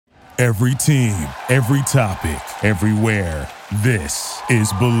Every team, every topic, everywhere. This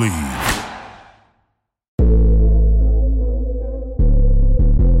is Believe.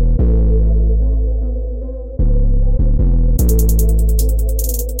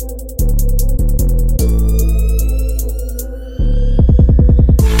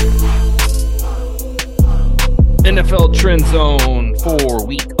 NFL Trend Zone for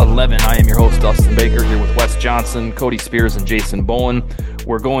Week 11. I am your host, Dustin Baker, here with Wes Johnson, Cody Spears, and Jason Bowen.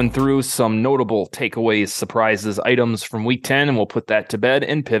 We're going through some notable takeaways, surprises, items from Week 10, and we'll put that to bed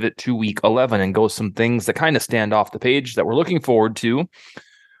and pivot to Week 11 and go some things that kind of stand off the page that we're looking forward to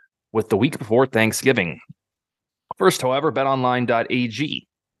with the week before Thanksgiving. First, however, betonline.ag.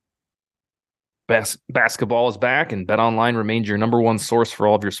 Basketball is back, and BetOnline remains your number one source for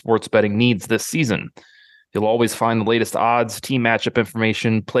all of your sports betting needs this season. You'll always find the latest odds, team matchup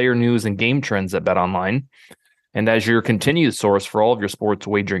information, player news, and game trends at BetOnline. And as your continued source for all of your sports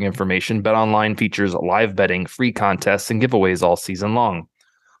wagering information, BetOnline features live betting, free contests, and giveaways all season long.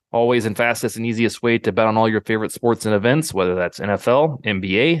 Always and fastest and easiest way to bet on all your favorite sports and events, whether that's NFL,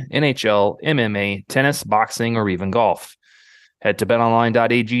 NBA, NHL, MMA, tennis, boxing, or even golf. Head to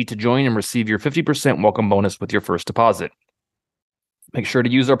betonline.ag to join and receive your 50% welcome bonus with your first deposit. Make sure to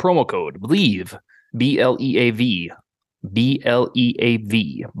use our promo code BELIEVE,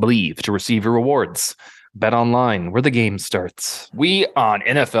 BLEAV, Believe, to receive your rewards. Bet online, where the game starts. We on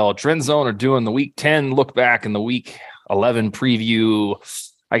NFL Trend Zone are doing the Week 10 look back and the Week 11 preview.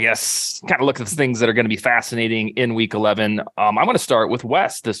 I guess kind of look at the things that are going to be fascinating in Week 11. I'm going to start with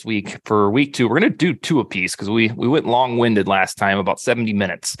Wes this week for Week 2. We're going to do two apiece because we went long-winded last time, about 70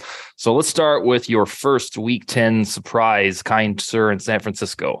 minutes. So let's start with your first Week 10 surprise, kind sir, in San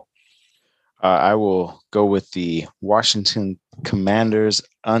Francisco. I will go with the Washington Commanders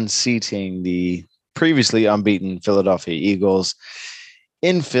unseating the previously unbeaten Philadelphia Eagles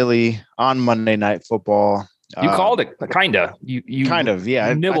in Philly on Monday Night Football. You called it, kind of. You kind of, yeah.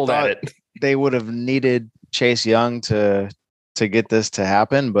 You nibbled at it. They would have needed Chase Young to get this to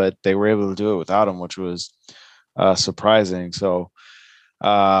happen, but they were able to do it without him, which was surprising. So,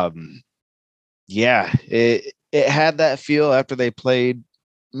 yeah, it had that feel after they played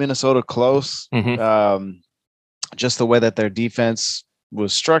Minnesota close. Mm-hmm. Just the way that their defense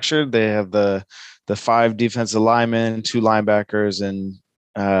was structured. They have the 5 defensive linemen, 2 linebackers, and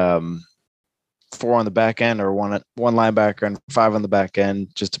 4 on the back end, or one linebacker and 5 on the back end,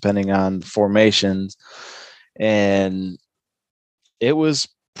 just depending on the formations. And it was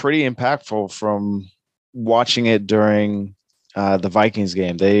pretty impactful from watching it during the Vikings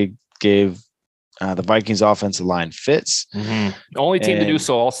game. They gave the Vikings offensive line fits. Mm-hmm. Only team to do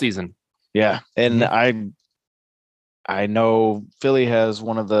so all season. Yeah. And I know Philly has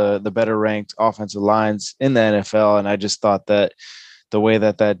one of the better ranked offensive lines in the NFL. And I just thought that the way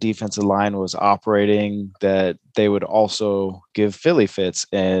that defensive line was operating, that they would also give Philly fits.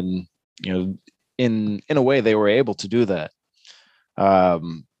 And, you know, in a way they were able to do that.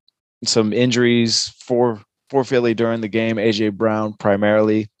 Some injuries for Philly during the game. AJ Brown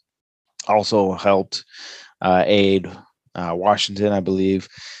primarily also helped aid Washington, I believe.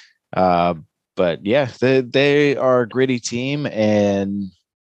 But yeah, they are a gritty team, and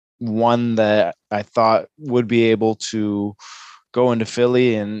one that I thought would be able to go into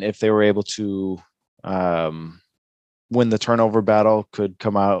Philly, and if they were able to win the turnover battle, could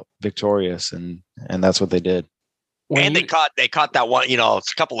come out victorious, and that's what they did. And they caught that one,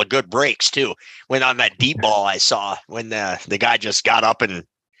 it's a couple of good breaks too. When on that deep ball I saw when the guy just got up and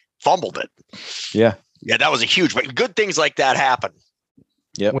fumbled it. Yeah, that was a huge break. Good things like that happen.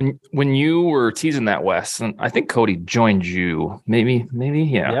 Yeah. When you were teasing that, Wes, and I think Cody joined you, maybe,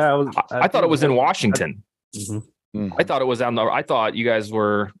 yeah. Yeah, I thought it was in Washington. Mm-hmm. I thought it was I thought you guys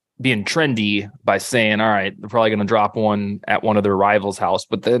were being trendy by saying, all right, they're probably going to drop one at one of their rivals' house.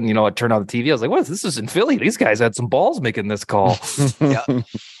 But then, it turned on the TV. I was like, what is this? Is in Philly? These guys had some balls making this call. Yeah. All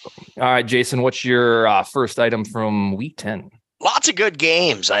right, Jason, what's your first item from Week 10? Lots of good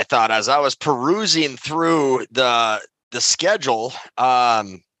games, I thought, as I was perusing through the schedule.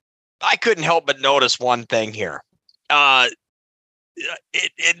 I couldn't help but notice one thing here. The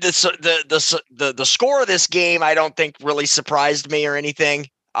score of this game, I don't think really surprised me or anything.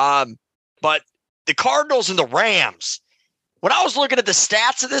 But the Cardinals and the Rams, when I was looking at the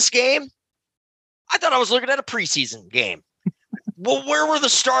stats of this game, I thought I was looking at a preseason game. Well, where were the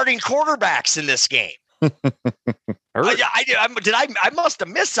starting quarterbacks in this game? I must have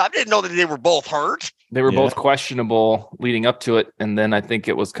missed. I didn't know that they were both hurt. They were both questionable leading up to it, and then I think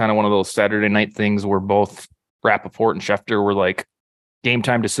it was kind of one of those Saturday night things where both Rappaport and Schefter were like game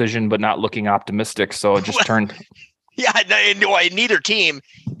time decision, but not looking optimistic. So it just turned. Yeah, neither team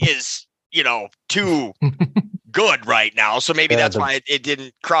is, too good right now. So maybe that's why it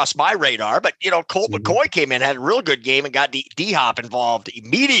didn't cross my radar. But, Colt McCoy came in, had a real good game and got D-Hop involved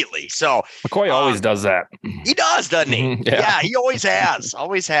immediately. So McCoy always does that. He does, doesn't he? Yeah, he always has.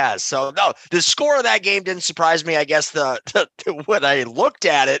 Always has. So, no, the score of that game didn't surprise me. I guess when I looked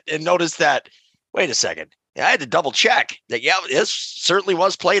at it and noticed that, wait a second. I had to double check that, this certainly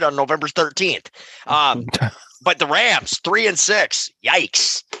was played on November 13th. But the Rams, 3-6.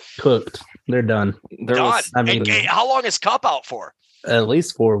 Yikes. Cooked. They're done. They're done. How long is Kupp out for? At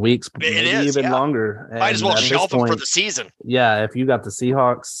least 4 weeks, maybe even longer. Might as well shelf him for the season. Yeah, if you got the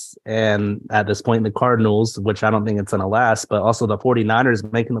Seahawks and at this point the Cardinals, which I don't think it's going to last, but also the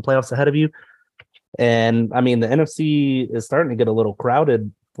 49ers making the playoffs ahead of you. And, the NFC is starting to get a little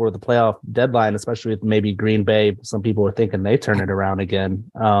crowded for the playoff deadline, especially with maybe Green Bay. Some people are thinking they turn it around again.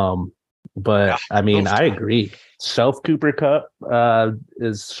 But I agree. Shelf Cooper Kupp.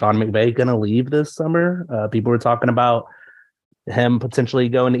 Is Sean McVay going to leave this summer? People were talking about him potentially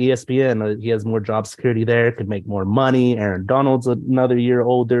going to ESPN. He has more job security there, could make more money. Aaron Donald's another year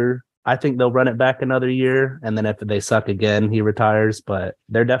older. I think they'll run it back another year, and then if they suck again, he retires. But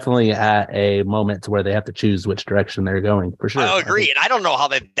they're definitely at a moment to where they have to choose which direction they're going for sure. I agree, and I don't know how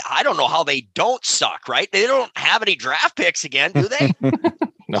they don't suck. Right? They don't have any draft picks again, do they?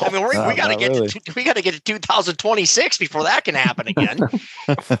 No, we got to get to 2026 before that can happen again.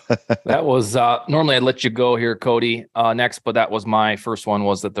 That was normally I'd let you go here, Cody. Next, but that was my first one.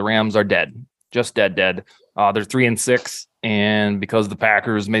 Was that the Rams are dead, just dead. They're 3-6, and because the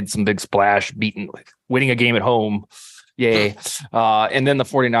Packers made some big splash, winning a game at home. Yay. And then the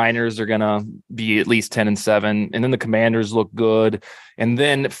 49ers are going to be at least 10-7. And then the Commanders look good. And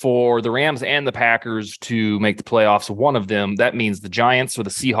then for the Rams and the Packers to make the playoffs, one of them, that means the Giants or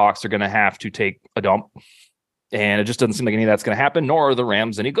the Seahawks are going to have to take a dump. And it just doesn't seem like any of that's going to happen, nor are the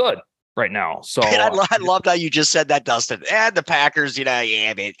Rams any good right now. So I loved how you just said that, Dustin. And the Packers,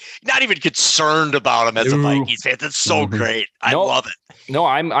 not even concerned about them as a Vikings fan. That's so great. I love it. No,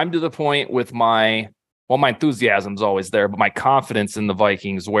 I'm to the point with my enthusiasm's always there, but my confidence in the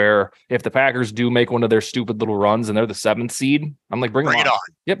Vikings, where if the Packers do make one of their stupid little runs and they're the 7th seed, I'm like, bring it on.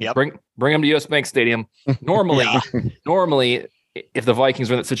 Yep. Bring them to US Bank Stadium. Normally, if the Vikings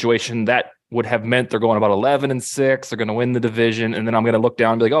were in that situation, that would have meant they're going about 11-6. They're going to win the division. And then I'm going to look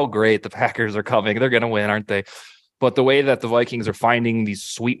down and be like, oh, great. The Packers are coming. They're going to win, aren't they? But the way that the Vikings are finding these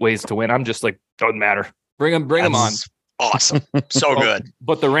sweet ways to win, I'm just like, doesn't matter. Bring them on. Awesome. So good.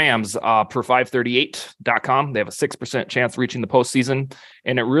 But the Rams, per 538.com, they have a 6% chance of reaching the postseason.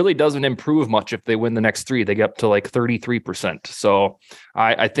 And it really doesn't improve much if they win the next 3. They get up to like 33%. So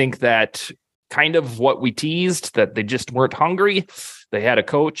I think that kind of what we teased, that they just weren't hungry. They had a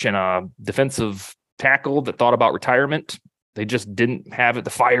coach and a defensive tackle that thought about retirement. They just didn't have the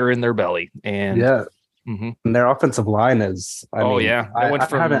fire in their belly. And yeah. And their offensive line is, I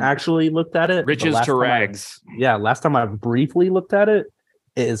haven't actually looked at it. Riches to rags. Last time I briefly looked at it,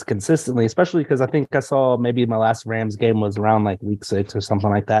 it is consistently, especially because I think I saw maybe my last Rams game was around like week 6 or something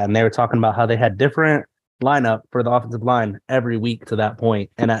like that. And they were talking about how they had different lineup for the offensive line every week to that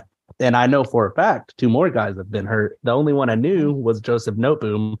point. And I know for a fact 2 more guys have been hurt. The only one I knew was Joseph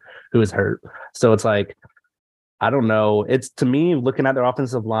Noteboom, who was hurt. So it's like, I don't know. It's, to me, looking at their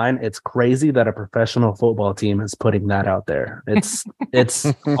offensive line, it's crazy that a professional football team is putting that out there. It's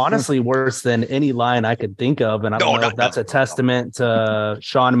honestly worse than any line I could think of. And I don't know if that's a testament to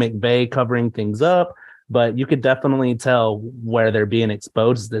Sean McVay covering things up, but you could definitely tell where they're being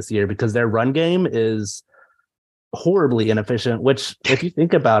exposed this year because their run game is horribly inefficient, which if you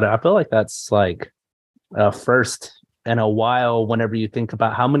think about it, I feel like that's like a first in a while whenever you think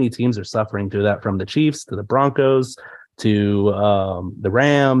about how many teams are suffering through that, from the Chiefs to the Broncos to the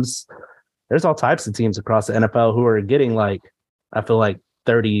Rams. There's all types of teams across the NFL who are getting like, I feel like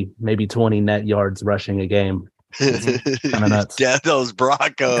 30, maybe 20 net yards rushing a game. Kind of nuts. Yeah, those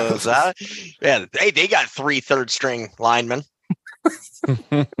Broncos, huh? Man, they got 3 third-string linemen.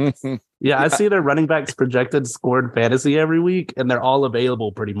 Yeah, I see their running backs projected scored fantasy every week, and they're all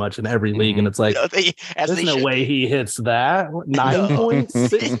available pretty much in every league. And it's like, there's no way he hits that. 9 points,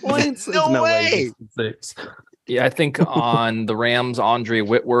 6 points. No way. 6. Yeah, I think on the Rams, Andre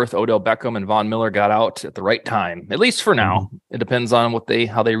Whitworth, Odell Beckham, and Von Miller got out at the right time, at least for now. It depends on how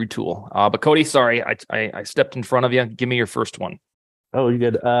they retool. But Cody, sorry, I stepped in front of you. Give me your first one. Oh, you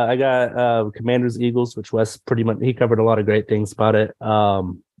good? I got Commanders Eagles, which Wes pretty much, he covered a lot of great things about it.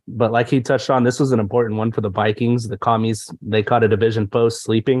 But like he touched on, this was an important one for the Vikings. The Commies, they caught a division foe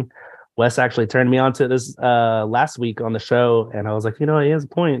sleeping. Wes actually turned me on to this last week on the show, and I was like, he has a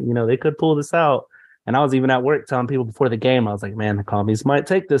point. They could pull this out. And I was even at work telling people before the game, I was like, man, the commies might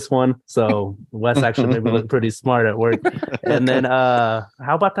take this one. So Wes actually made me look pretty smart at work. And then how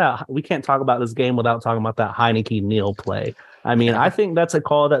about that? We can't talk about this game without talking about that Heineke Neal play. I mean, I think that's a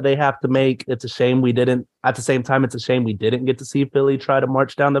call that they have to make. It's a shame we didn't. At the same time, it's a shame we didn't get to see Philly try to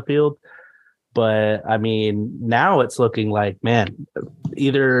march down the field. But I mean, now it's looking like, man,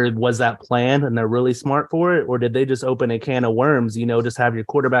 either was that planned and they're really smart for it, or did they just open a can of worms? Just have your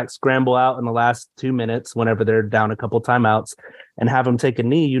quarterback scramble out in the last 2 minutes whenever they're down a couple timeouts and have them take a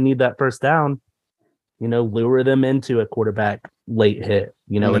knee. You need that first down. Lure them into a quarterback late hit.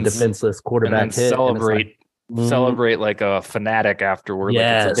 A defenseless quarterback hit. Celebrate like a fanatic afterward.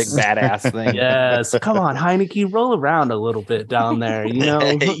 Yes. Like it's a big badass thing. Yes. Come on, Heineke, roll around a little bit down there,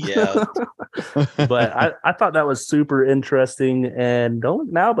 Yeah. But I thought that was super interesting. And don't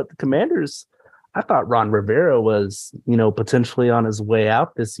look now, but the Commanders, I thought Ron Rivera was, potentially on his way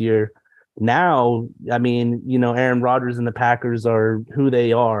out this year. Now, I mean, Aaron Rodgers and the Packers are who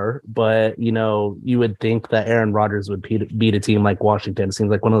they are, but, you would think that Aaron Rodgers would beat a team like Washington. It seems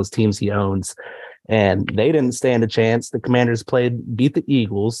like one of those teams he owns. And they didn't stand a chance. The Commanders beat the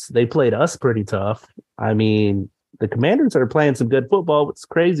Eagles. They played us pretty tough. I mean, the Commanders are playing some good football. What's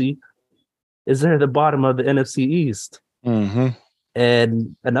crazy is they're the bottom of the NFC East. Mm-hmm.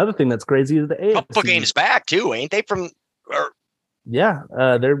 And another thing that's crazy is the AFC. Couple games back too, ain't they? Yeah,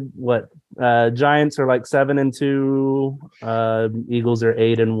 they're what? Giants are like 7-2. Eagles are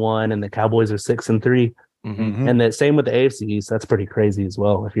 8-1, and the Cowboys are 6-3. Mm-hmm. And the same with the AFC East. That's pretty crazy as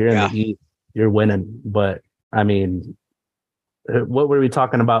well. If you're in the East, you're winning. But I mean, what were we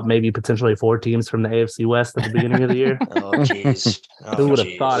talking about? Maybe potentially 4 teams from the AFC West at the beginning of the year. Oh, jeez. Who would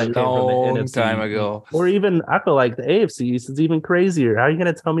have thought it came from the NFC? Time ago. Or even, I feel like the AFC East is even crazier. How are you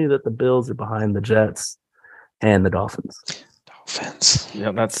going to tell me that the Bills are behind the Jets and the Dolphins?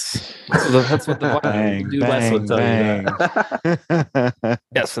 Yeah, that's what the Vikings do. Wes will tell you that.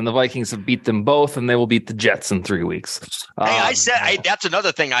 Yes, and the Vikings have beat them both, and they will beat the Jets in 3 weeks. Hey, that's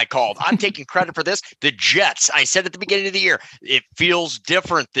another thing I called. I'm taking credit for this. The Jets. I said at the beginning of the year, it feels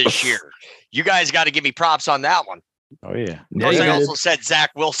different this year. You guys got to give me props on that one. Oh yeah. Of course, I also said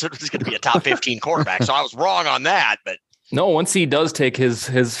Zach Wilson was going to be a top 15 quarterback, so I was wrong on that. But no, once he does take his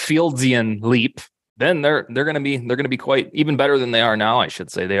Fieldsian leap, then they're going to be quite even better than they are now. I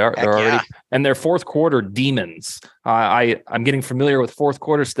should say they're already, and their fourth quarter demons. I'm getting familiar with fourth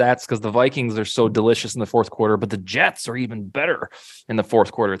quarter stats because the Vikings are so delicious in the fourth quarter, but the Jets are even better in the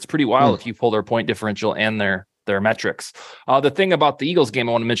fourth quarter. It's pretty wild if you pull their point differential and their metrics. The thing about the Eagles game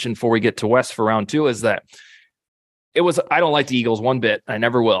I want to mention before we get to West for round 2 is that I don't like the Eagles one bit. I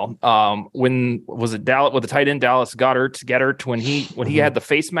never will. When was it Dallas with the tight end Dallas Goedert when he had the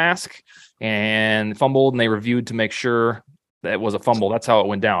face mask and fumbled, and they reviewed to make sure that it was a fumble. That's how it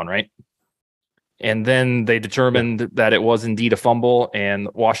went down, right? And then they determined that it was indeed a fumble and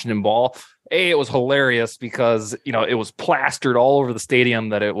Washington ball. It was hilarious because, it was plastered all over the stadium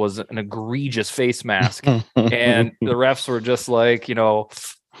that it was an egregious face mask. And the refs were just like,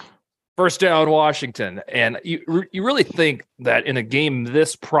 first down, Washington. And you really think that in a game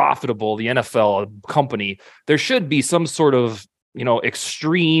this profitable, the NFL company, there should be some sort of,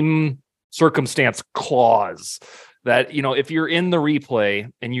 extreme circumstance clause that, if you're in the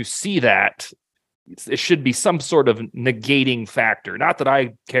replay and you see that, it should be some sort of negating factor. Not that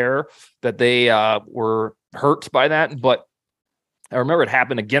I care that they were hurt by that, but I remember it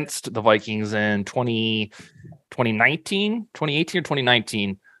happened against the Vikings in 2018 or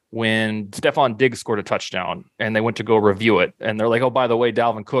 2019 when Stephon Diggs scored a touchdown and they went to go review it. And they're like, oh, by the way,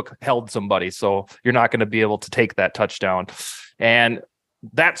 Dalvin Cook held somebody, so you're not going to be able to take that touchdown. And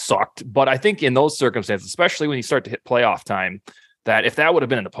that sucked. But I think in those circumstances, especially when you start to hit playoff time, that if that would have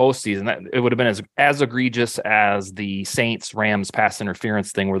been in the postseason, that it would have been as egregious as the Saints-Rams pass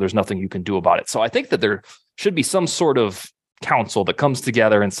interference thing where there's nothing you can do about it. So I think that there should be some sort of council that comes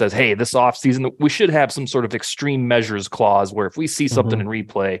together and says, hey, this offseason, we should have some sort of extreme measures clause where if we see something in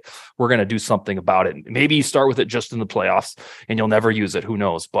replay, we're going to do something about it. Maybe you start with it just in the playoffs and you'll never use it. Who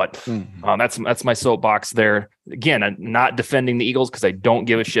knows? But that's my soapbox there. Again, I'm not defending the Eagles because I don't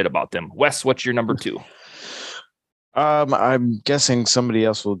give a shit about them. Wes, what's your number 2? I'm guessing somebody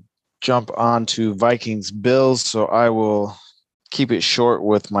else will jump on to Vikings Bills, so I will keep it short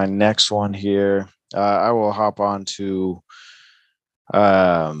with my next one here. I will hop on to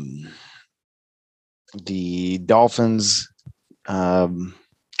the Dolphins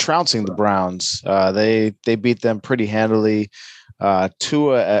trouncing the Browns. They beat them pretty handily.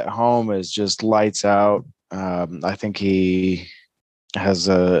 Tua at home is just lights out. I think he has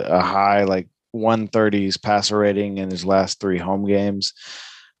a high 130s passer rating in his last 3 home games.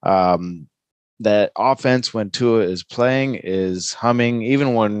 that offense when Tua is playing is humming,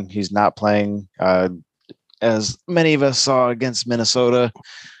 even when he's not playing. As many of us saw against Minnesota,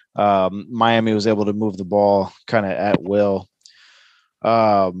 Miami was able to move the ball kind of at will.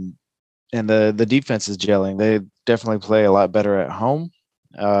 And the defense is gelling. They definitely play a lot better at home.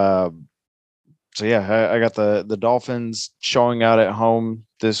 So yeah, I got the Dolphins showing out at home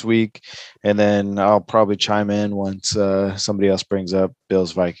this week, and then I'll probably chime in once somebody else brings up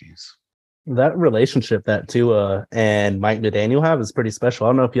Bills Vikings. That relationship that Tua and Mike McDaniel have is pretty special. I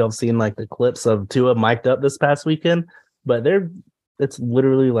don't know if y'all have seen like the clips of Tua mic'd up this past weekend, but it's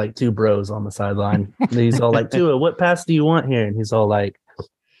literally like two bros on the sideline. He's all like, Tua, what pass do you want here? And he's all like,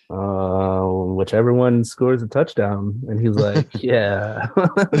 whichever one scores a touchdown. And he's like, yeah.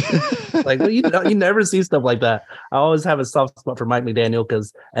 Like, well, you never see stuff like that. I always have a soft spot for Mike McDaniel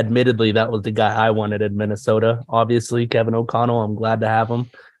because admittedly that was the guy I wanted in Minnesota. Obviously, Kevin O'Connell, I'm glad to have him.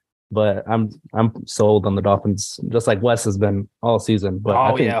 But I'm sold on the Dolphins, just like Wes has been all season. But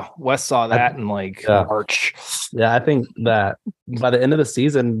I think, Wes saw that in March. Yeah, I think that by the end of the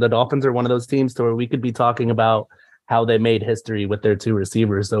season, the Dolphins are one of those teams to where we could be talking about how they made history with their two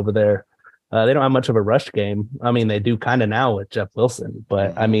receivers over there. They don't have much of a rush game. I mean, they do kind of now with Jeff Wilson,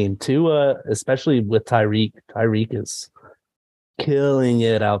 but I mean, Tua, especially with Tyreek is killing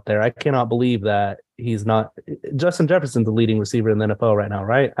it out there. I cannot believe that he's not. Justin Jefferson's the leading receiver in the NFL right now,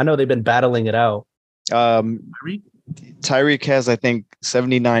 right? I know they've been battling it out. Tyreek has, I think,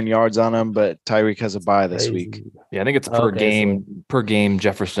 79 yards on him, but Tyreek has a bye this week. Yeah, I think it's per game. Per game,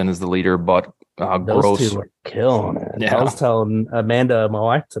 Jefferson is the leader, but those Gross two are killing it. Yeah. I was telling Amanda, my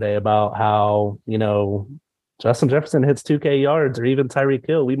wife, today about how, Justin Jefferson hits 2K yards or even Tyreek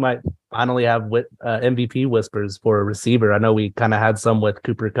Hill. We might finally have MVP whispers for a receiver. I know we kind of had some with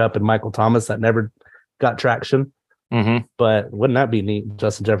Cooper Kupp and Michael Thomas that never got traction. Mm-hmm. But wouldn't that be neat?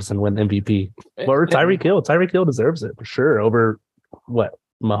 Justin Jefferson win MVP. Or Tyreek Hill. Tyreek Hill deserves it for sure. Over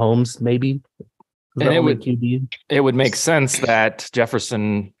Mahomes, maybe? And it would make sense that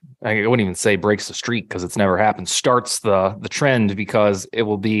Jefferson, I wouldn't even say breaks the streak because it's never happened, starts the trend, because it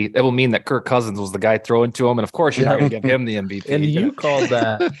will mean that Kirk Cousins was the guy throwing to him. And of course, you're not going to give him the MVP. And you called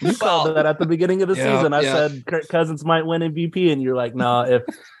that. You called that at the beginning of the season. I said Kirk Cousins might win MVP. And you're like, no,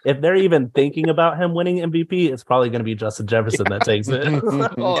 if they're even thinking about him winning MVP, it's probably going to be Justin Jefferson that takes it.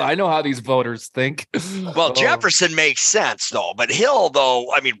 I know how these voters think. Well, Jefferson makes sense, though. But Hill,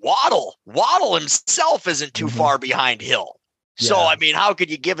 though, I mean, Waddle himself isn't too far behind Hill. So, I mean, how could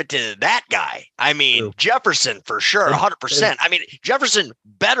you give it to that guy? I mean, Jefferson for sure, 100%. I mean, Jefferson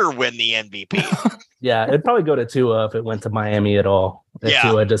better win the MVP. Yeah, it'd probably go to Tua if it went to Miami at all. If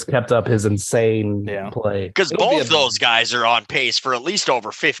Tua just kept up his insane play. Because both those guys are on pace for at least over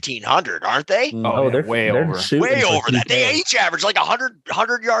 1,500, aren't they? They're way over. Way over that. They each average like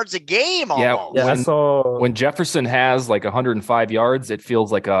 100 yards a game almost. Yeah, I saw when Jefferson has like 105 yards, it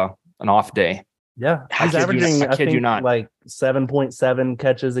feels like an off day. Yeah, he's averaging, I think, like 7.7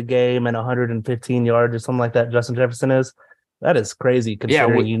 catches a game and 115 yards or something like that. Justin Jefferson is. That is crazy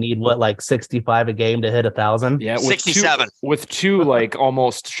considering you need 65 a game to hit 1,000. Yeah, 67 with two like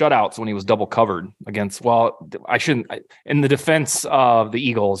almost shutouts when he was double covered against. Well, I shouldn't. In the defense of the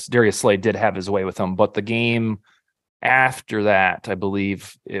Eagles, Darius Slay did have his way with him, but the game after that, I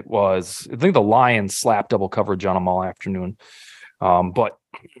believe it was. I think the Lions slapped double coverage on them all afternoon. But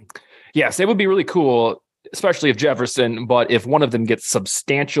yes, it would be really cool, especially if Jefferson. But if one of them gets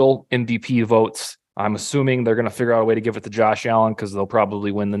substantial MVP votes, I'm assuming they're going to figure out a way to give it to Josh Allen because they'll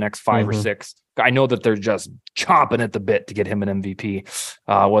probably win the next 5 or 6. I know that they're just chomping at the bit to get him an MVP.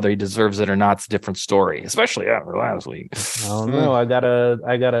 Whether he deserves it or not, it's a different story, especially after last week. I don't know. I got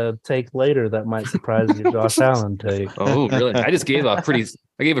a take later that might surprise you, Josh Allen take. Oh, really? I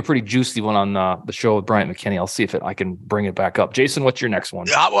gave a pretty juicy one on the show with Bryant McKinney. I'll see if I can bring it back up. Jason, what's your next one?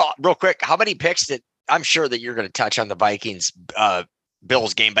 Well, real quick, how many picks I'm sure that you're going to touch on the Vikings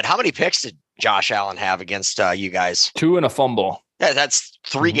Bills game, but how many picks did Josh Allen have against you guys? 2 and a fumble. Yeah, that's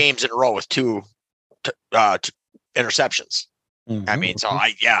 3 games in a row with 2 interceptions. I mean, so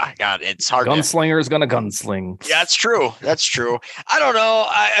it's hard. Gunslinger is gonna gunsling. Yeah, that's true. That's true. I don't know.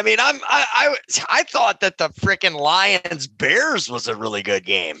 I mean, I thought that the freaking Lions Bears was a really good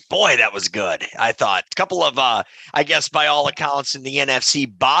game. Boy, that was good. I thought a couple of, I guess by all accounts in the NFC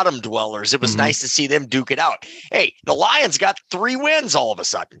bottom dwellers, it was nice to see them duke it out. Hey, the Lions got 3 wins all of a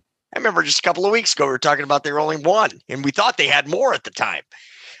sudden. I remember just a couple of weeks ago, we were talking about they were only 1 and we thought they had more at the time.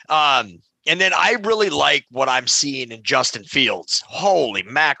 And then I really like what I'm seeing in Justin Fields. Holy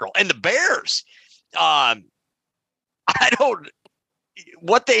mackerel. And the Bears. I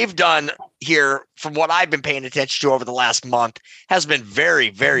what they've done here, from what I've been paying attention to over the last month, has been very,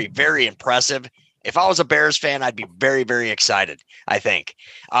 very, very impressive. If I was a Bears fan, I'd be very, very excited, I think.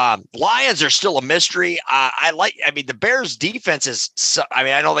 Lions are still a mystery. The Bears defense is,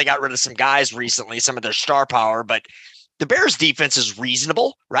 I know they got rid of some guys recently, some of their star power, but the Bears defense is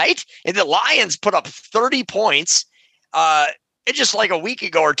reasonable, right? And the Lions put up 30 points. It's just like a week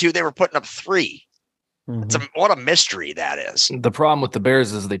ago or two, they were putting up 3. Mm-hmm. What a mystery that is. The problem with the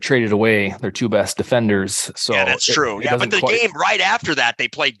Bears is they traded away their 2 best defenders. So yeah, that's true. But the game right after that, they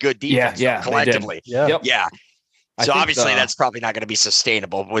played good defense collectively. Yeah. So obviously that's probably not going to be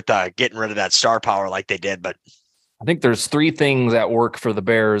sustainable with getting rid of that star power like they did. But I think there's 3 things at work for the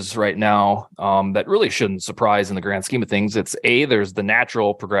Bears right now that really shouldn't surprise in the grand scheme of things. It's A, there's the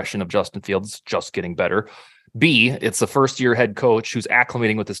natural progression of Justin Fields just getting better. B, it's the first-year head coach who's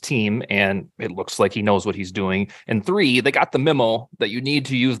acclimating with his team, and it looks like he knows what he's doing. And 3, they got the memo that you need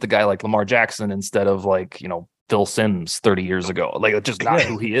to use the guy like Lamar Jackson instead of Phil Simms 30 years ago. Like, it's just not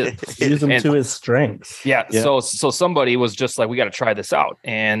who he is. Use him to his strengths. Yeah. So somebody was just like, we got to try this out.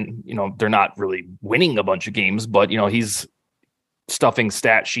 And, they're not really winning a bunch of games, but, he's stuffing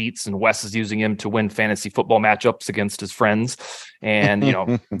stat sheets, and Wes is using him to win fantasy football matchups against his friends and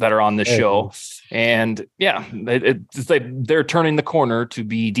that are on this show. And it's like they're turning the corner to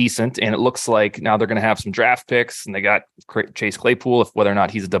be decent, and it looks like now they're going to have some draft picks, and they got Chase Claypool. If whether or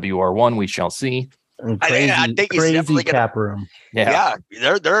not he's a WR1, we shall see. I think he's definitely cap room. Yeah,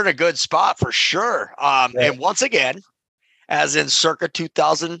 they're in a good spot for sure. And once again, as in circa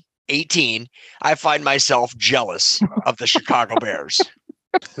 2018, I find myself jealous of the Chicago Bears.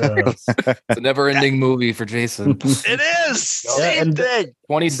 It's a never-ending movie for Jason. It is. Same thing.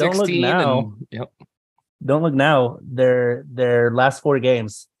 2016. Don't look now. Their last 4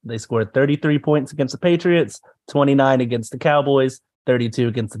 games, they scored 33 points against the Patriots, 29 against the Cowboys, 32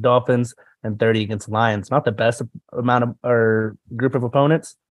 against the Dolphins, and 30 against the Lions. Not the best amount of or group of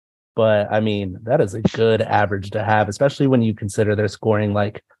opponents, but that is a good average to have, especially when you consider they're scoring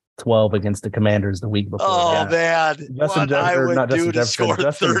like 12 against the Commanders the week before. Oh, man. What I would do to score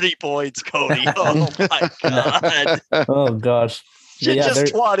 30 points, Cody. Oh, my God. Oh, gosh. Just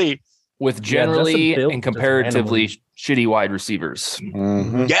 20. With generally and comparatively shitty wide receivers.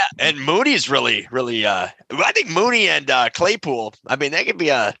 Mm-hmm. Yeah, and Mooney's really, really, I think Mooney and Claypool, they could be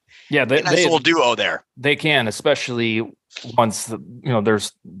a nice little duo there. They can, especially once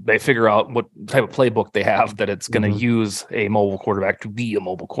they figure out what type of playbook they have that it's going to use a mobile quarterback to be a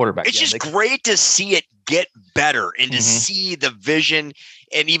mobile quarterback. It's just great to see it get better and to see the vision.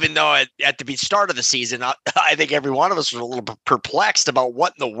 And even though at the start of the season, I think every one of us was a little perplexed about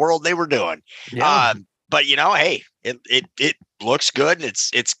what in the world they were doing. Yeah. But hey, it looks good, and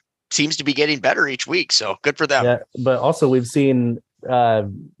it seems to be getting better each week. So good for them. Yeah, but also we've seen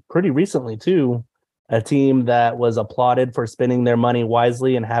pretty recently too, a team that was applauded for spending their money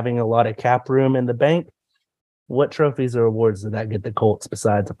wisely and having a lot of cap room in the bank. What trophies or awards did that get the Colts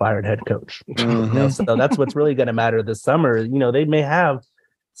besides a fired head coach? So that's what's really going to matter this summer. They may have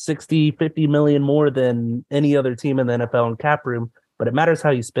 60, 50 million more than any other team in the NFL in cap room, but it matters how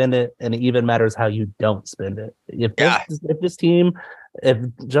you spend it, and it even matters how you don't spend it. If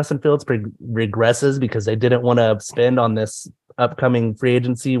Justin Fields regresses because they didn't want to spend on this upcoming free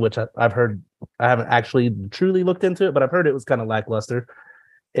agency, which I've heard, I haven't actually truly looked into it, but I've heard it was kind of lackluster.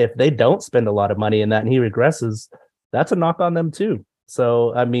 If they don't spend a lot of money in that and he regresses, that's a knock on them too.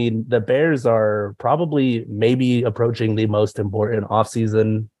 So, the Bears are probably maybe approaching the most important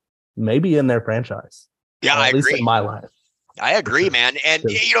offseason maybe in their franchise. Yeah, I agree. At least in my life. I agree, man. And,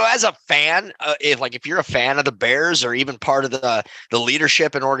 as a fan, if you're a fan of the Bears or even part of the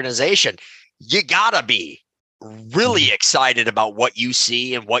leadership and organization, you gotta be really excited about what you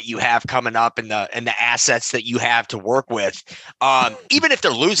see and what you have coming up and the assets that you have to work with. Even if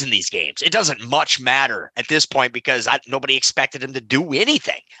they're losing these games, it doesn't much matter at this point because nobody expected them to do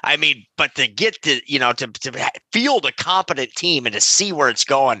anything. But to get to field a competent team and to see where it's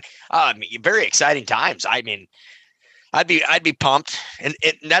going, very exciting times. I'd be pumped, and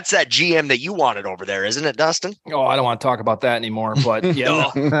that's that GM that you wanted over there, isn't it, Dustin? Oh, I don't want to talk about that anymore. But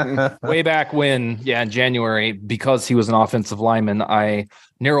way back when, in January, because he was an offensive lineman, I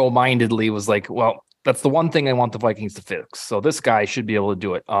narrow-mindedly was like, well, that's the one thing I want the Vikings to fix. So this guy should be able to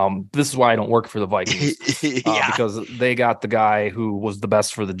do it. This is why I don't work for the Vikings because they got the guy who was the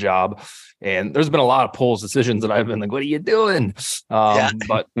best for the job. And there's been a lot of polls decisions that I've been like, what are you doing?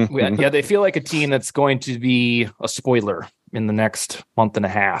 But they feel like a team that's going to be a spoiler in the next month and a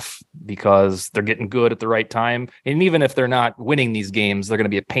half because they're getting good at the right time. And even if they're not winning these games, they're going to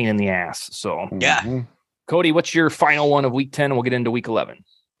be a pain in the ass. So, Cody, what's your final one of week 10? We'll get into week 11.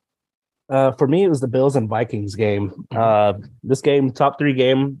 For me, it was the Bills and Vikings game. This game, top 3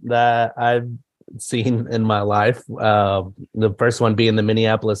 game that I've seen in my life. The first one being the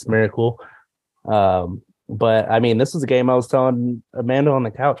Minneapolis Miracle. But I mean, this was a game I was telling Amanda on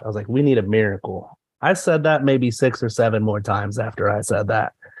the couch. I was like, we need a miracle. I said that maybe 6 or 7 more times after I said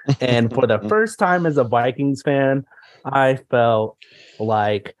that. And for the first time as a Vikings fan, I felt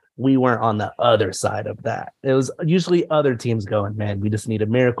like we weren't on the other side of that. It was usually other teams going, man, we just need a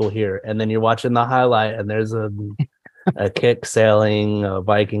miracle here. And then you're watching the highlight and there's a kick sailing, a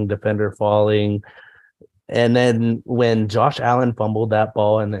Viking defender falling. And then when Josh Allen fumbled that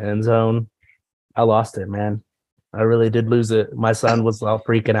ball in the end zone, I lost it, man. I really did lose it. My son was all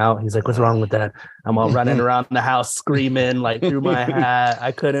freaking out. He's like, what's wrong with that? I'm all running around the house screaming, like through my hat.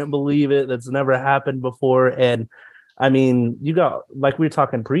 I couldn't believe it. That's never happened before. And I mean, you got, like we were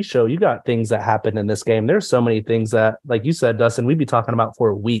talking pre-show, you got things that happened in this game. There's so many things that, like you said, Dustin, we'd be talking about for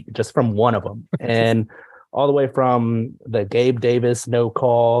a week just from one of them. And all the way from the Gabe Davis no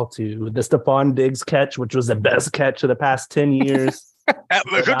call to the Stephon Diggs catch, which was the best catch of the past 10 years.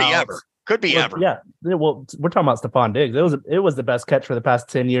 It could be ever. Could be ever. Yeah. Well, we're talking about Stephon Diggs. It was the best catch for the past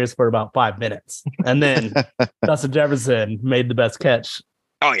 10 years for about 5 minutes. And then Justin Jefferson made the best catch.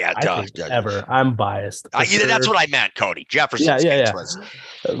 Oh, yeah. Ever. I'm biased. That's what I meant, Cody. Jefferson's catch was.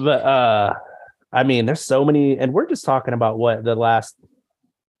 But I mean, there's so many, and we're just talking about what the last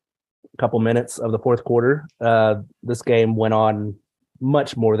couple minutes of the fourth quarter. This game went on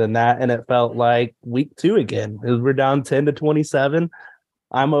much more than that, and it felt like week 2 again. We're down 10-27.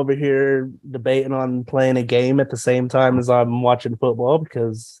 I'm over here debating on playing a game at the same time as I'm watching football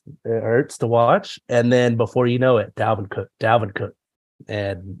because it hurts to watch. And then before you know it, Dalvin Cook,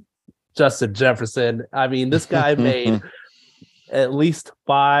 and Justin Jefferson. I mean, this guy made at least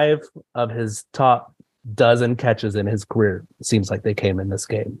 5 of his top dozen catches in his career. It seems like they came in this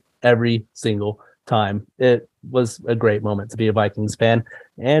game every single time. It was a great moment to be a Vikings fan.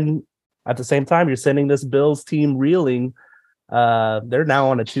 And at the same time, you're sending this Bills team reeling. They're now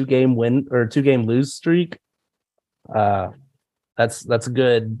on a 2-game win or 2-game lose streak. That's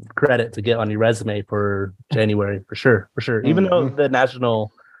good credit to get on your resume for January for sure. Even though the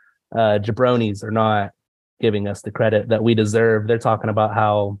national jabronis are not giving us the credit that we deserve, they're talking about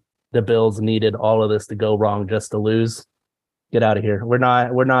how the Bills needed all of this to go wrong just to lose. Get out of here. We're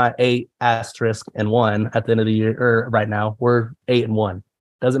not 8 asterisk and 1 at the end of the year or right now. We're 8-1.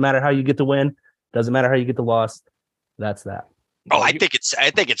 Doesn't matter how you get the win. Doesn't matter how you get the loss. That's that. Oh, I think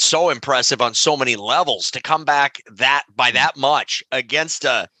it's so impressive on so many levels to come back by that much against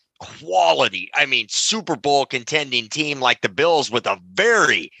a quality, Super Bowl contending team like the Bills with a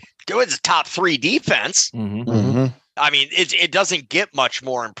very good top 3 defense. Mm-hmm. Mm-hmm. It doesn't get much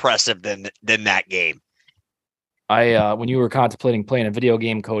more impressive than that game. When you were contemplating playing a video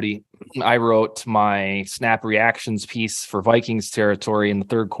game, Cody, I wrote my snap reactions piece for Vikings territory in the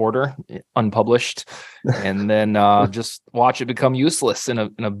third quarter, unpublished, and then just watch it become useless in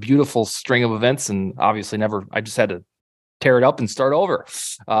a beautiful string of events. And obviously I just had to tear it up and start over.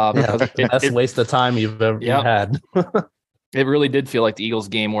 That's a waste of time you've ever had. It really did feel like the Eagles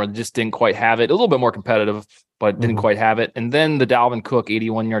game where they just didn't quite have it. A little bit more competitive, but didn't quite have it. And then the Dalvin Cook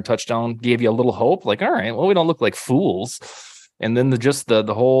 81-yard touchdown gave you a little hope. Like, all right, well, we don't look like fools. And then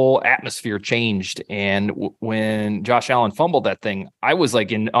the whole atmosphere changed. And when Josh Allen fumbled that thing, I was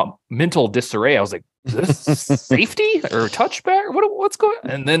like in mental disarray. I was like, is this safety or touchback? What's going on?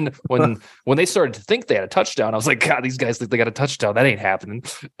 And then when they started to think they had a touchdown, I was like, God, these guys think they got a touchdown. That ain't happening.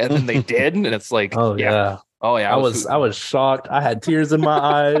 And then they did. And it's like, oh, yeah. Oh yeah, I was shocked. I had tears in my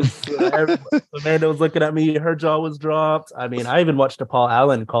eyes. Amanda was looking at me. Her jaw was dropped. I even watched a Paul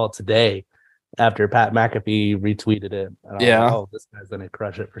Allen call today after Pat McAfee retweeted it. And I was like, this guy's gonna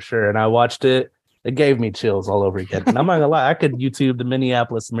crush it for sure. And I watched it. It gave me chills all over again. And I'm not gonna lie, I could YouTube the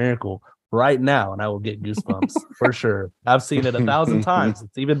Minneapolis Miracle right now and I will get goosebumps for sure. I've seen it 1,000 times.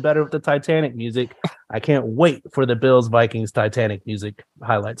 It's even better with the Titanic music. I can't wait for the Bills Vikings Titanic music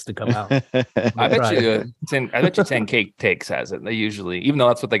highlights to come out. I bet you 10 Cake Takes has it. They usually, even though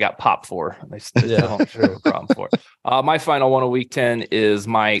that's what they got popped for, they still don't have a problem for it. My final one of week 10 is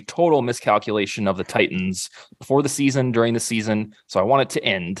my total miscalculation of the Titans for the season, during the season. So I want it to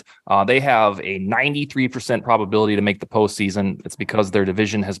end. They have a 93% probability to make the postseason. It's because their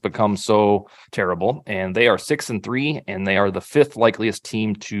division has become so terrible, and they are 6-3, and they are the 5th likeliest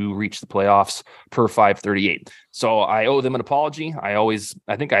team to reach the playoffs per 538. So I owe them an apology. I always Vikings,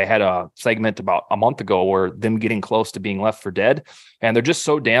 I think I had a segment about a month ago where them getting close to being left for dead, and they're just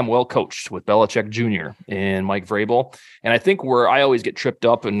so damn well coached with Belichick Jr. and Mike Vrabel. And I think where I always get tripped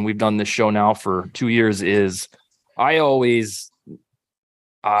up, and we've done this show now for 2 years, is I always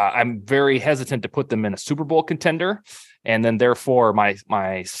I'm very hesitant to put them in a Super Bowl contender. And then therefore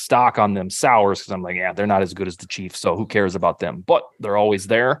my stock on them sours because I'm like, yeah, they're not as good as the Chiefs. So who cares about them? But they're always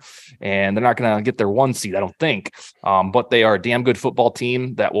there and they're not going to get their 1 seed, I don't think. But they are a damn good football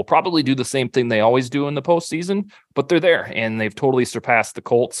team that will probably do the same thing they always do in the postseason, but they're there and they've totally surpassed the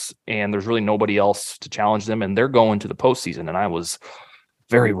Colts and there's really nobody else to challenge them. And they're going to the postseason. And I was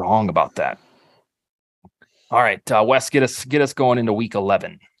very wrong about that. All right, Wes, get us going into week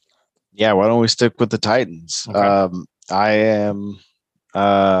 11. Yeah, why don't we stick with the Titans? Okay. I am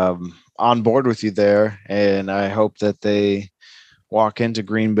on board with you there, and I hope that they walk into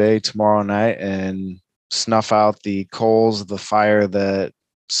Green Bay tomorrow night and snuff out the coals of the fire that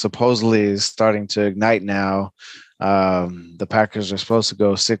supposedly is starting to ignite now. The Packers are supposed to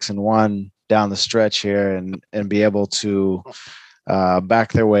go 6-1 down the stretch here and be able to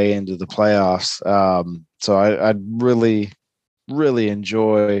back their way into the playoffs. So I'd really, really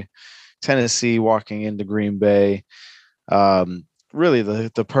enjoy Tennessee walking into Green Bay. Really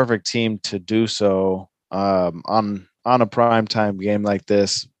the perfect team to do so on a primetime game like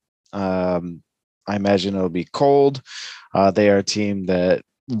this. I imagine it'll be cold. They are a team that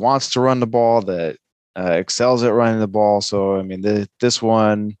wants to run the ball, that excels at running the ball. So, I mean, this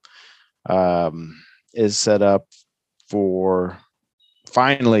one is set up for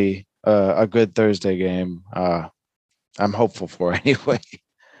finally a good Thursday game. I'm hopeful for anyway.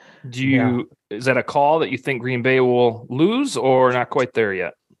 Is that a call that you think Green Bay will lose or not quite there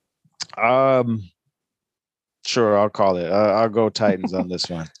yet? Sure, I'll call it. I'll go Titans on this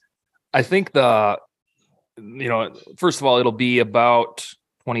one. I think first of all, it'll be about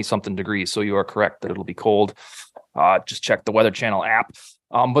 20 something degrees. So you are correct that it'll be cold. Just check the Weather Channel app.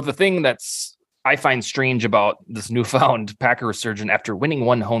 But the thing I find strange about this newfound Packer resurgence after winning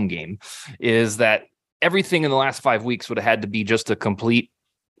one home game is that everything in the last 5 weeks would have had to be just a complete,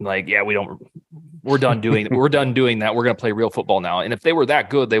 we're done doing that. We're going to play real football now. And if they were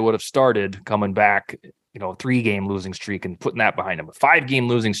that good, they would have started coming back, 3-game losing streak and putting that behind them. A 5-game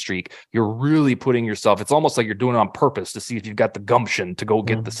losing streak, you're really putting yourself, it's almost like you're doing it on purpose to see if you've got the gumption to go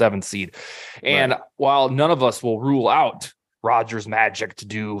get the 7th seed. And while none of us will rule out Rodgers' magic to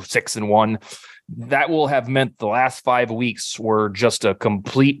do 6-1, that will have meant the last 5 weeks were just a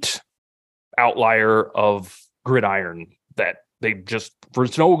complete outlier of gridiron that they just, for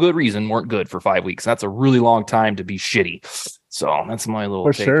no good reason, weren't good for 5 weeks. That's a really long time to be shitty. So that's my little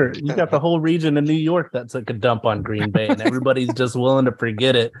for take. Sure. You got the whole region in New York that took a dump on Green Bay, and everybody's just willing to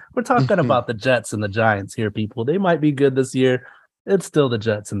forget it. We're talking about the Jets and the Giants here, people. They might be good this year. It's still the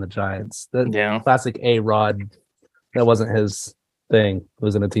Jets and the Giants. The classic A-Rod. That wasn't his thing.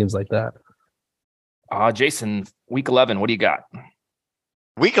 Losing to teams like that. Jason, week 11, what do you got?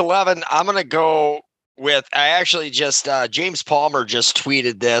 Week 11, I'm going to go with, James Palmer just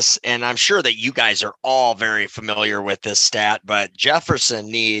tweeted this, and I'm sure that you guys are all very familiar with this stat, but Jefferson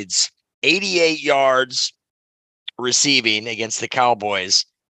needs 88 yards receiving against the Cowboys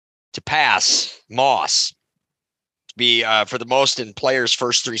to pass Moss to be for the most in players'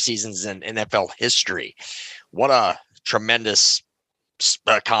 first 3 seasons in NFL history. What a tremendous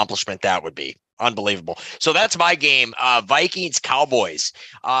accomplishment that would be. Unbelievable. So that's my game. Vikings, Cowboys.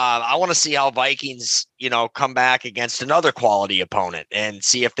 I want to see how Vikings, come back against another quality opponent and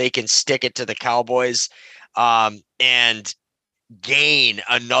see if they can stick it to the Cowboys and gain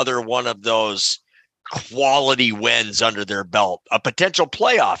another one of those quality wins under their belt. A potential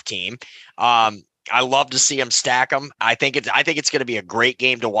playoff team. I love to see them stack them. I think it's going to be a great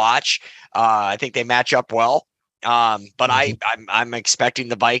game to watch. I think they match up well. But I'm expecting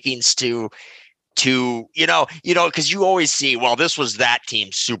the Vikings to because you always see, well, this was that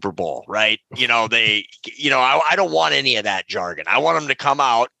team's Super Bowl, right? I don't want any of that jargon. I want them to come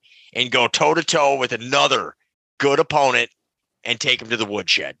out and go toe to toe with another good opponent and take them to the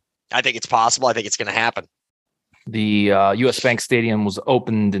woodshed. I think it's possible. I think it's going to happen. The US Bank Stadium was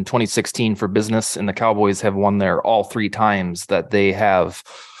opened in 2016 for business, and the Cowboys have won there all 3 times that they have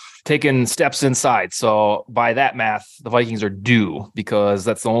taken steps inside. So by that math, the Vikings are due because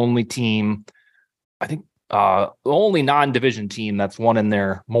that's the only team, I think, the only non-division team that's won in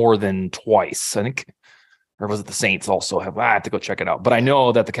there more than twice. I think, or was it the Saints also have? I have to go check it out. But I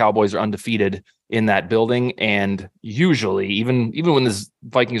know that the Cowboys are undefeated in that building, and usually, even when the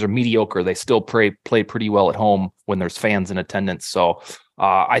Vikings are mediocre, they still play pretty well at home when there's fans in attendance. So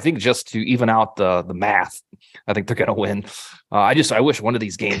I think just to even out the math, I think they're going to win. I wish one of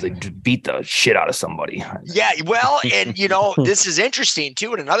these games they beat the shit out of somebody. Yeah, well, and this is interesting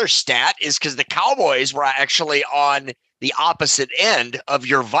too. And another stat is because the Cowboys were actually on the opposite end of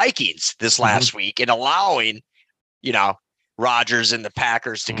your Vikings this last week and allowing, Rodgers and the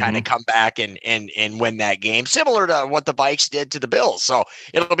Packers to kind of come back and win that game, similar to what the Vikes did to the Bills. So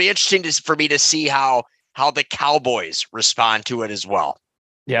it'll be interesting for me to see how the Cowboys respond to it as well.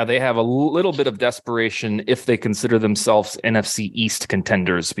 Yeah, they have a little bit of desperation if they consider themselves NFC East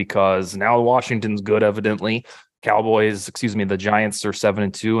contenders, because now Washington's good, evidently. The Giants are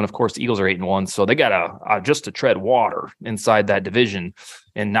 7-2, and of course the Eagles are 8-1. So they got to just to tread water inside that division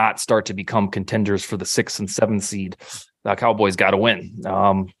and not start to become contenders for the 6th and 7th seed. The Cowboys got to win.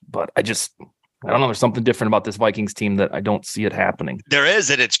 But I don't know. There's something different about this Vikings team that I don't see it happening. There is,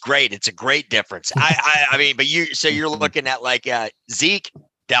 and it's great. It's a great difference. I mean, but you're looking at like Zeke,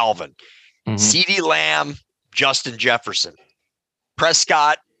 Dalvin, CeeDee Lamb, Justin Jefferson,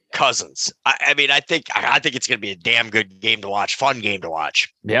 Prescott, Cousins. I think it's going to be a damn good game to watch, fun game to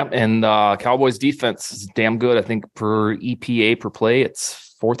watch. Yeah, and Cowboys defense is damn good. I think per EPA per play,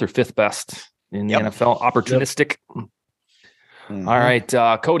 it's 4th or 5th best in the NFL. Opportunistic. All right,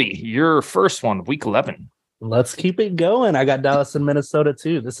 Cody, your first one, week 11. Let's keep it going. I got Dallas and Minnesota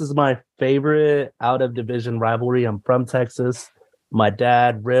too. This is my favorite out of division rivalry. I'm from Texas. My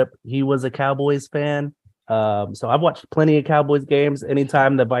dad, Rip, he was a Cowboys fan. So I've watched plenty of Cowboys games.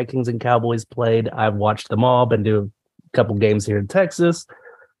 Anytime the Vikings and Cowboys played, I've watched them all. Been to a couple games here in Texas.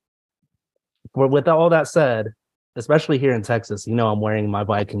 With all that said, especially here in Texas, I'm wearing my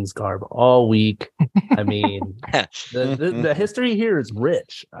Vikings garb all week. I mean, the history here is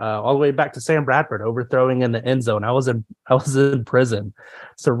rich, all the way back to Sam Bradford overthrowing in the end zone. I was in prison,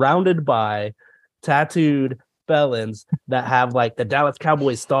 surrounded by tattooed felons that have like the Dallas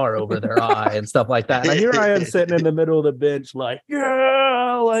Cowboys star over their eye and stuff like that. And here I am sitting in the middle of the bench, like,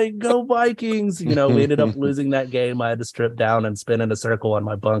 yeah, like go Vikings. We ended up losing that game. I had to strip down and spin in a circle on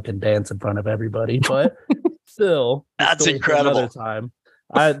my bunk and dance in front of everybody, but. Still, that's incredible. Another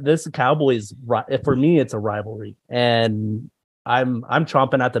time, this Cowboys for me, it's a rivalry, and I'm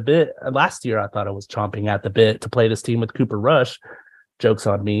chomping at the bit. Last year, I thought I was chomping at the bit to play this team with Cooper Rush. Jokes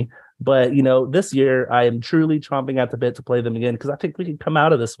on me, but this year I am truly chomping at the bit to play them again because I think we can come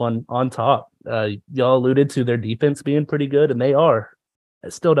out of this one on top. Y'all alluded to their defense being pretty good, and they are.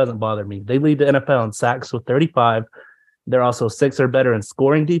 It still doesn't bother me. They lead the NFL in sacks with 35. They're also 6th or better in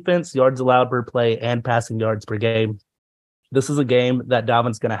scoring defense, yards allowed per play, and passing yards per game. This is a game that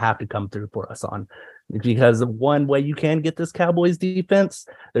Dalvin's going to have to come through for us on, because one way you can get this Cowboys defense,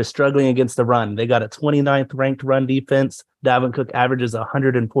 they're struggling against the run. They got a 29th ranked run defense. Dalvin Cook averages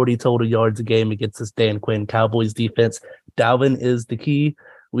 140 total yards a game against this Dan Quinn Cowboys defense. Dalvin is the key.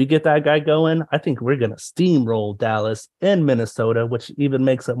 We get that guy going, I think we're going to steamroll Dallas and Minnesota, which even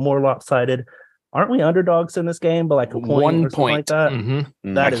makes it more lopsided. Aren't we underdogs in this game by like a point? 1 or point. Like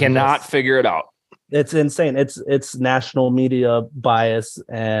that? I cannot figure it out. It's insane. It's national media bias,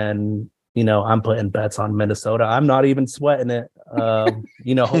 and I'm putting bets on Minnesota. I'm not even sweating it.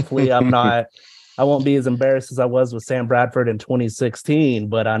 Hopefully I won't be as embarrassed as I was with Sam Bradford in 2016,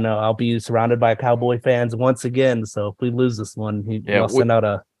 but I know I'll be surrounded by Cowboy fans once again. So if we lose this one, he'll send out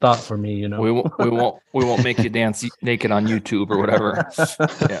a thought for me. We won't make you dance naked on YouTube or whatever.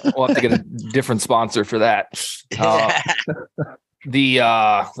 Yeah, we'll have to get a different sponsor for that.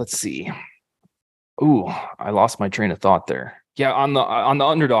 Let's see. Ooh, I lost my train of thought there. Yeah, on the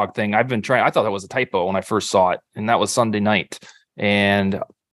underdog thing, I've been trying. I thought that was a typo when I first saw it, and that was Sunday night. And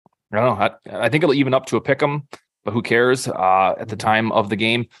I don't know. I think it'll even up to a pick 'em, but who cares at the time of the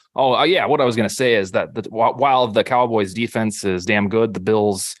game? Oh, yeah. What I was going to say is that while the Cowboys defense is damn good, the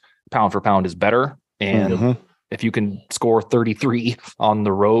Bills pound for pound is better. And if you can score 33 on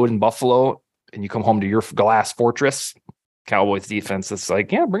the road in Buffalo and you come home to your glass fortress, Cowboys defense, it's like,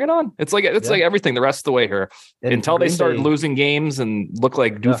 yeah, bring it on. It's like everything the rest of the way here. And until they start losing games and look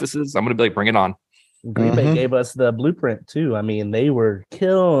like doofuses, I'm going to be like, bring it on. Green Bay gave us the blueprint too. I mean, they were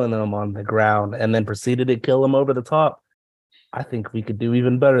killing them on the ground and then proceeded to kill them over the top. I think we could do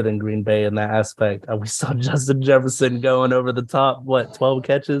even better than Green Bay in that aspect. We saw Justin Jefferson going over the top. 12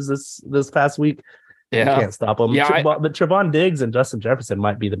 catches this past week? Yeah, you can't stop them. Yeah, but Trevon Diggs and Justin Jefferson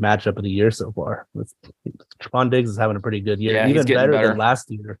might be the matchup of the year so far. Trevon Diggs is having a pretty good year, yeah, even better than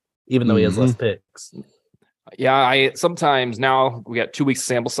last year, even though he has less picks. Yeah, I sometimes now we got 2 weeks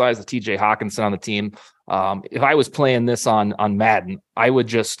sample size of TJ Hawkinson on the team. If I was playing this on Madden, I would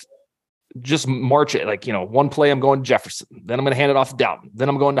just just march it. Like, one play I'm going to Jefferson, then I'm going to hand it off to Dalvin, then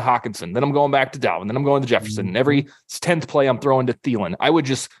I'm going to Hawkinson, then I'm going back to Dalvin, then I'm going to Jefferson. Mm-hmm. Every 10th play I'm throwing to Thielen. I would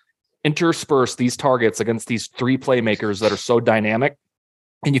just intersperse these targets against these three playmakers that are so dynamic,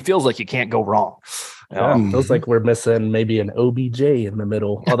 and it feels like you can't go wrong. Yeah, feels like we're missing maybe an OBJ in the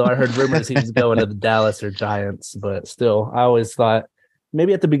middle. Although I heard rumors he was going to the Dallas or Giants, but still, I always thought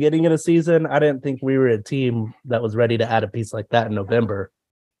maybe at the beginning of the season, I didn't think we were a team that was ready to add a piece like that in November.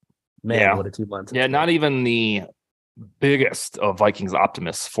 Man, what a 2 months. Yeah, not even the biggest of Vikings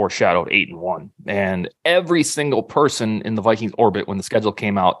optimists foreshadowed 8-1. And every single person in the Vikings orbit when the schedule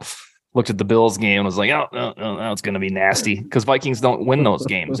came out looked at the Bills game and was like, oh, no, it's going to be nasty, because Vikings don't win those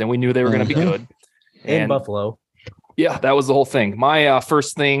games. And we knew they were going to be good. And Buffalo. Yeah, that was the whole thing. My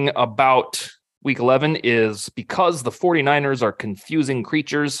first thing about Week 11 is because the 49ers are confusing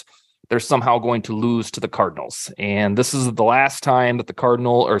creatures, they're somehow going to lose to the Cardinals. And this is the last time that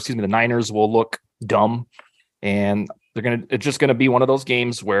the Niners will look dumb. And it's just going to be one of those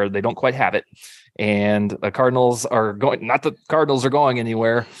games where they don't quite have it. And the Cardinals are going, not that Cardinals are going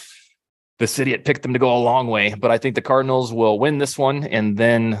anywhere. The city had picked them to go a long way, but I think the Cardinals will win this one, and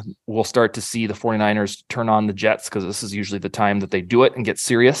then we'll start to see the 49ers turn on the Jets, because this is usually the time that they do it and get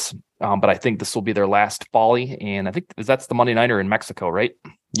serious. But I think this will be their last folly, and I think that's the Monday Nighter in Mexico, right?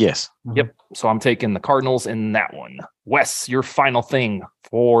 Yes. Yep. So I'm taking the Cardinals in that one. Wes, your final thing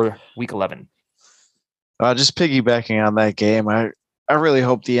for Week 11. Just piggybacking on that game, I really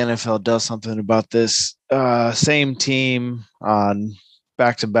hope the NFL does something about this. Same team on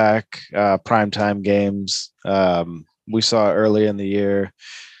back-to-back primetime games. We saw early in the year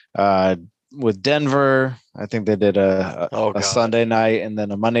with Denver. I think they did a Sunday night and then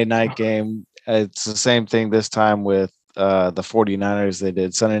a Monday night game. It's the same thing this time with the 49ers. They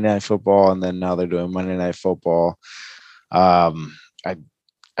did Sunday Night Football, and then now they're doing Monday Night Football. I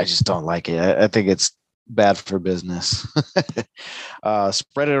just don't like it. I think it's bad for business.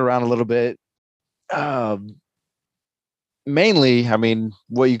 Spread it around a little bit. Mainly, I mean,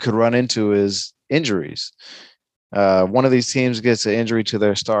 what you could run into is injuries. One of these teams gets an injury to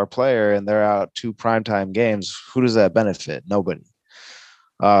their star player and they're out 2 primetime games. Who does that benefit? Nobody.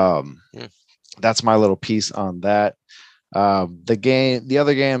 That's my little piece on that. The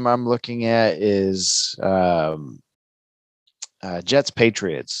other game I'm looking at is Jets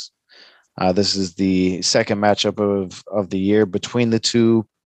Patriots. This is the second matchup of the year between the two.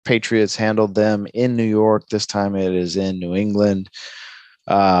 Patriots handled them in New York. This time it is in New England.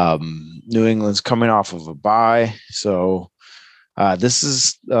 New England's coming off of a bye. So this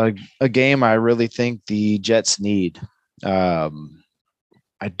is a game I really think the Jets need. I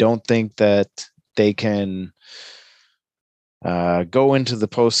don't think that they can go into the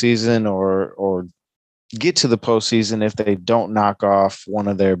postseason or get to the postseason if they don't knock off one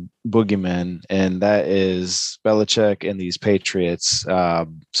of their boogeymen, and that is Belichick and these Patriots.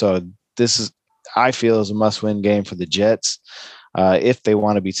 So this is, I feel, is a must-win game for the Jets if they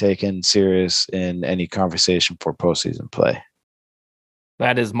want to be taken serious in any conversation for postseason play.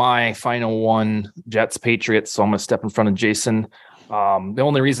 That is my final one, Jets Patriots. So I'm going to step in front of Jason. The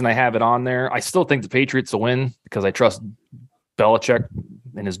only reason I have it on there, I still think the Patriots will win because I trust Belichick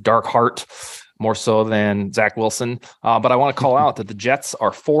in his dark heart more so than Zach Wilson. But I want to call out that the Jets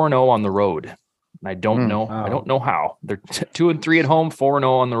are 4-0 on the road. And I don't know. Wow. I don't know how. They're 2-3 at home, 4-0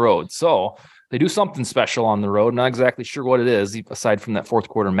 on the road. So they do something special on the road. Not exactly sure what it is, aside from that fourth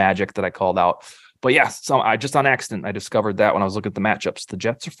quarter magic that I called out. But yeah, I just on accident, I discovered that when I was looking at the matchups. The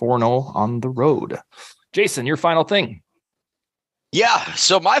Jets are 4-0 on the road. Jason, your final thing. Yeah,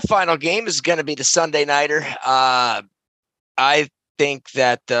 so my final game is going to be the Sunday Nighter. I think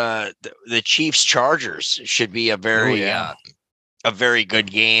that the Chiefs Chargers should be a very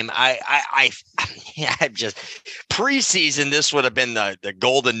good game. I'm just preseason. This would have been the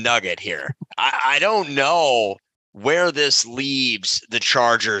golden nugget here. I don't know where this leaves the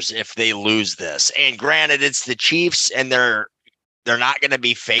Chargers if they lose this. And granted, it's the Chiefs, and they're not going to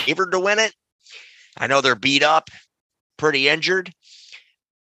be favored to win it. I know they're beat up, pretty injured,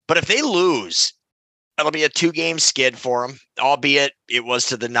 but if they lose, it'll be a 2-game skid for them, albeit it was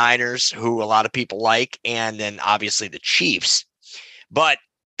to the Niners, who a lot of people like, and then obviously the Chiefs. But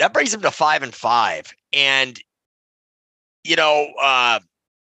that brings them to 5-5. And, you know,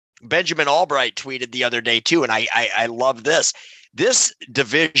 Benjamin Albright tweeted the other day too, and I love this. This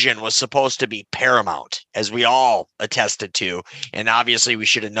division was supposed to be paramount, as we all attested to, and obviously we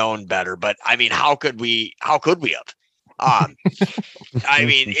should have known better. But I mean, how could we have? I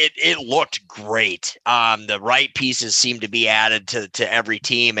mean, it looked great. The right pieces seemed to be added to every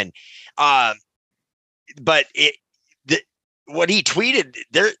team, and but what he tweeted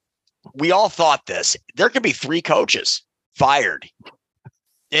there, we all thought this. There could be 3 coaches fired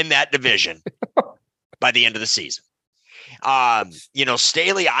in that division by the end of the season.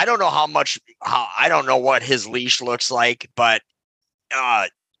 Staley, I don't know I don't know what his leash looks like, but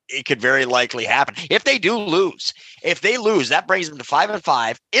it could very likely happen. If they lose, that brings them to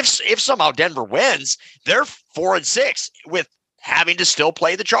 5-5. If somehow Denver wins, they're 4-6 with having to still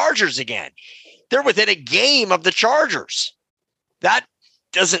play the Chargers again. They're within a game of the Chargers. That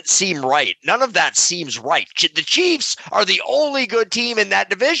doesn't seem right. None of that seems right. The Chiefs are the only good team in that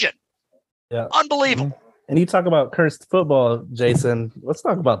division. Yeah. Unbelievable. And you talk about cursed football, Jason. Let's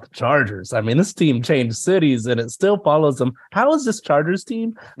talk about the Chargers. I mean, this team changed cities and it still follows them. How is this Chargers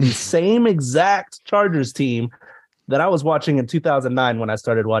team the same exact Chargers team that I was watching in 2009 when I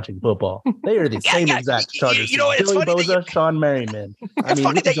started watching football? They are the same exact Chargers team. Billy Boza, Sean Merriman. I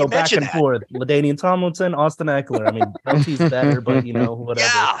mean, we could go back and forth. LaDainian Tomlinson, Austin Eckler. I mean, LT's better, but, whatever.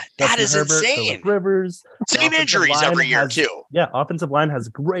 Yeah, that is Herbert, insane. Phillip Rivers. Same injuries every year, too. Yeah, offensive line has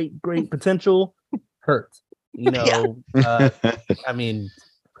great potential. Hurt. I mean,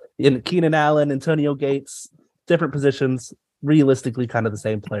 in Keenan Allen, Antonio Gates, different positions, realistically kind of the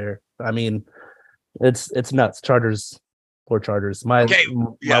same player. I mean, it's nuts. Chargers, poor Chargers. My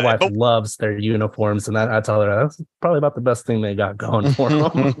wife loves their uniforms, and I tell her that's probably about the best thing they got going for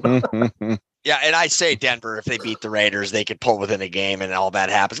them. Yeah, and I say Denver, if they beat the Raiders, they could pull within a game and all that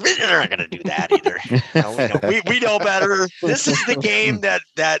happens. But they're not going to do that either. We know better. This is the game that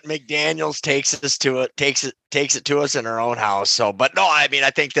McDaniels takes it to us in our own house. So, but no, I mean, I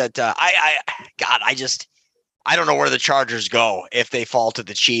think that I don't know where the Chargers go if they fall to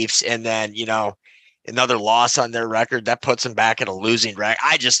the Chiefs, and then another loss on their record that puts them back at a losing record.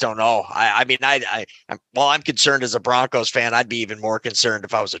 I just don't know. I'm concerned as a Broncos fan. I'd be even more concerned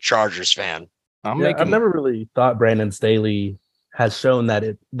if I was a Chargers fan. I've never really thought Brandon Staley has shown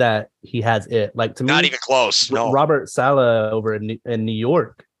that he has it. Like, to me, not even close. No, Robert Saleh over in New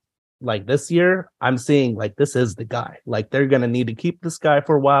York. Like, this year, I'm seeing like this is the guy. Like, they're gonna need to keep this guy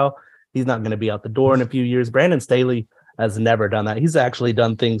for a while. He's not gonna be out the door in a few years. Brandon Staley has never done that. He's actually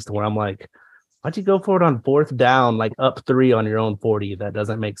done things to where I'm like, why'd you go for it on 4th down, like up 3 on your own 40? That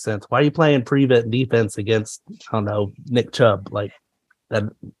doesn't make sense. Why are you playing prevent defense against, I don't know, Nick Chubb? Like, that,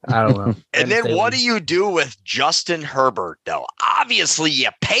 I don't know. And then what do you do with Justin Herbert, though? Obviously, you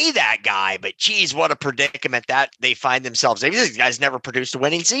pay that guy, but geez, what a predicament that they find themselves. Maybe these guys never produced a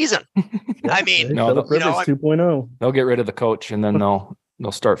winning season. I mean, Phillip Rivers 2.0. They'll get rid of the coach, and then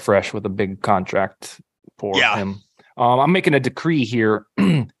they'll start fresh with a big contract for him. I'm making a decree here,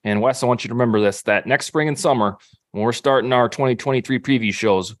 and Wes, I want you to remember this, that next spring and summer, when we're starting our 2023 preview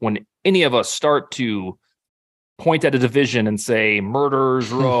shows, when any of us start to point at a division and say murderers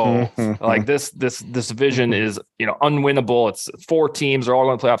row, like this division is, unwinnable. It's 4 teams are all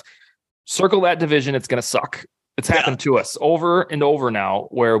going to playoffs. Circle that division. It's going to suck. It's happened to us over and over now,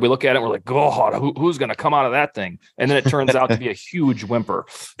 where we look at it and we're like, God, who's going to come out of that thing? And then it turns out to be a huge whimper.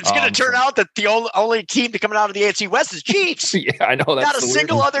 It's going to turn out that the only team to coming out of the AFC West is Chiefs. Yeah, I know. That's not a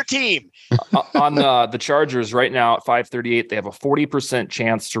single other team. On the Chargers right now at 538, they have a 40%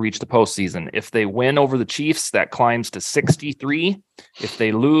 chance to reach the postseason. If they win over the Chiefs, that climbs to 63. If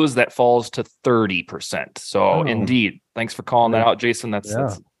they lose, that falls to 30%. So indeed, thanks for calling that out, Jason. That's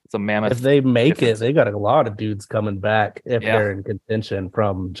a mammoth. If they make it, they got a lot of dudes coming back if they're in contention,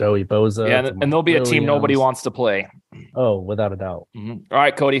 from Joey Boza. Yeah, and they'll be a team nobody wants to play. Oh, without a doubt. Mm-hmm. All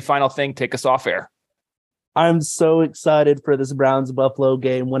right, Cody, final thing. Take us off air. I'm so excited for this Browns-Buffalo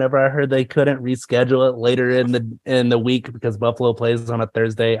game. Whenever I heard they couldn't reschedule it later in the week because Buffalo plays on a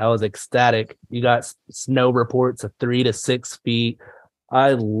Thursday, I was ecstatic. You got snow reports of 3 to 6 feet.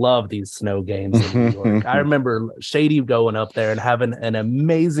 I love these snow games in New York. I remember Shady going up there and having an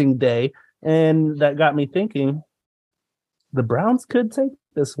amazing day, and that got me thinking the Browns could take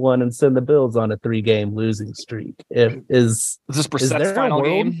this one and send the Bills on a 3-game losing streak. Is this Brissett's final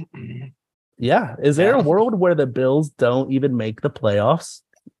game? Yeah. Is there a world where the Bills don't even make the playoffs?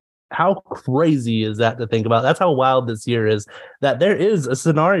 How crazy is that to think about? That's how wild this year is, that there is a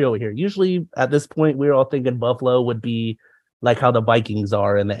scenario here. Usually at this point, we're all thinking Buffalo would be like how the Vikings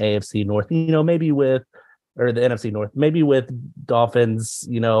are in the AFC North, maybe with, or the NFC North, maybe with Dolphins,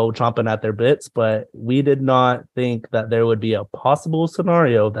 chomping at their bits, but we did not think that there would be a possible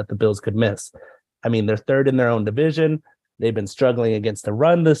scenario that the Bills could miss. I mean, they're 3rd in their own division. They've been struggling against the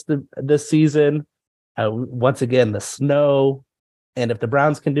run this season. Once again, the snow. And if the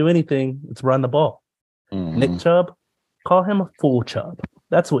Browns can do anything, it's run the ball. Nick Chubb, call him a full Chubb.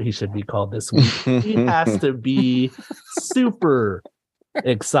 That's what he should be called this week. He has to be super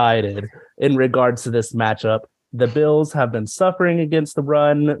excited in regards to this matchup. The Bills have been suffering against the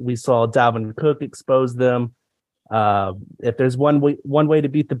run. We saw Dalvin Cook expose them. If there's one way to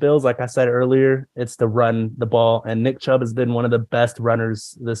beat the Bills, like I said earlier, it's to run the ball. And Nick Chubb has been one of the best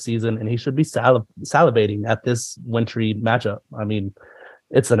runners this season, and he should be salivating at this wintry matchup. I mean,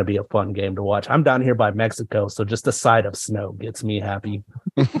 it's going to be a fun game to watch. I'm down here by Mexico, so just the sight of snow gets me happy.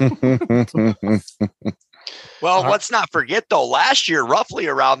 Well, let's not forget, though, last year, roughly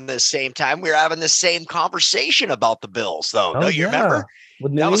around this same time, we were having the same conversation about the Bills, though. Don't you remember?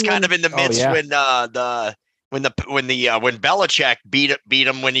 That was kind of in the midst when Belichick beat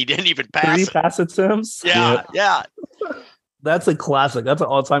him when he didn't even pass. 3 pass attempts. Yeah. That's a classic. That's an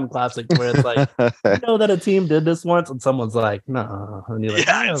all-time classic where it's like, you know that a team did this once, and someone's like, no. And you're like,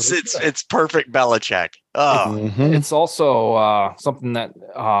 it's perfect Belichick. Oh, It's also something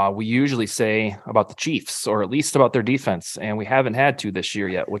that we usually say about the Chiefs, or at least about their defense, and we haven't had to this year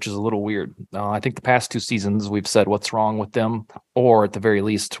yet, which is a little weird. I think the past 2 seasons we've said what's wrong with them, or at the very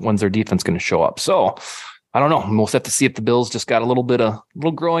least, when's their defense going to show up? So I don't know. We'll have to see if the Bills just got a little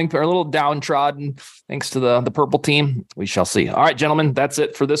growing, or a little downtrodden thanks to the purple team. We shall see. All right, gentlemen, that's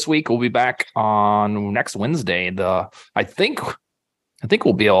it for this week. We'll be back on next Wednesday. I think we'll have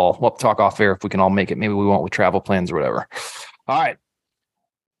to talk off air if we can all make it. Maybe we won't with travel plans or whatever. All right.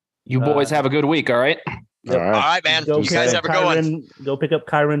 You boys have a good week. All right. All right, man. You guys have a good one. Go pick up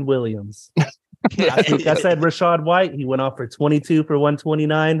Kyren Williams. I think I said Rachaad White. He went off for 22 for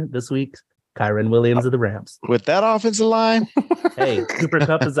 129 this week. Kyren Williams of the Rams. With that offensive line? Hey, Cooper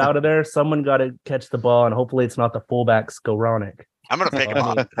Kupp is out of there. Someone got to catch the ball, and hopefully it's not the fullback Skowronek. I'm going to pick him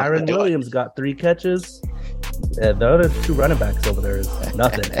up. Kyren Williams got 3 catches. The other 2 running backs over there is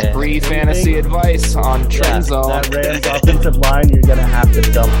nothing. Free fantasy advice on Trend Zone. That Rams offensive line, you're going to have to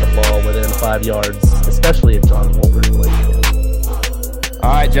dump the ball within 5 yards, especially if John Wolford plays.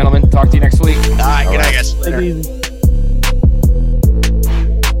 All right, gentlemen. Talk to you next week. All right, good night, guys. Later.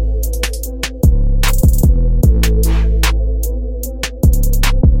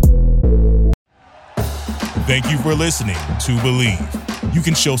 Thank you for listening to Believe. You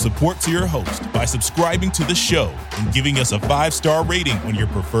can show support to your host by subscribing to the show and giving us a 5-star rating on your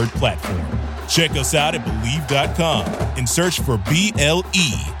preferred platform. Check us out at Believe.com and search for BLEAV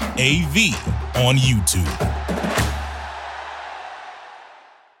on YouTube.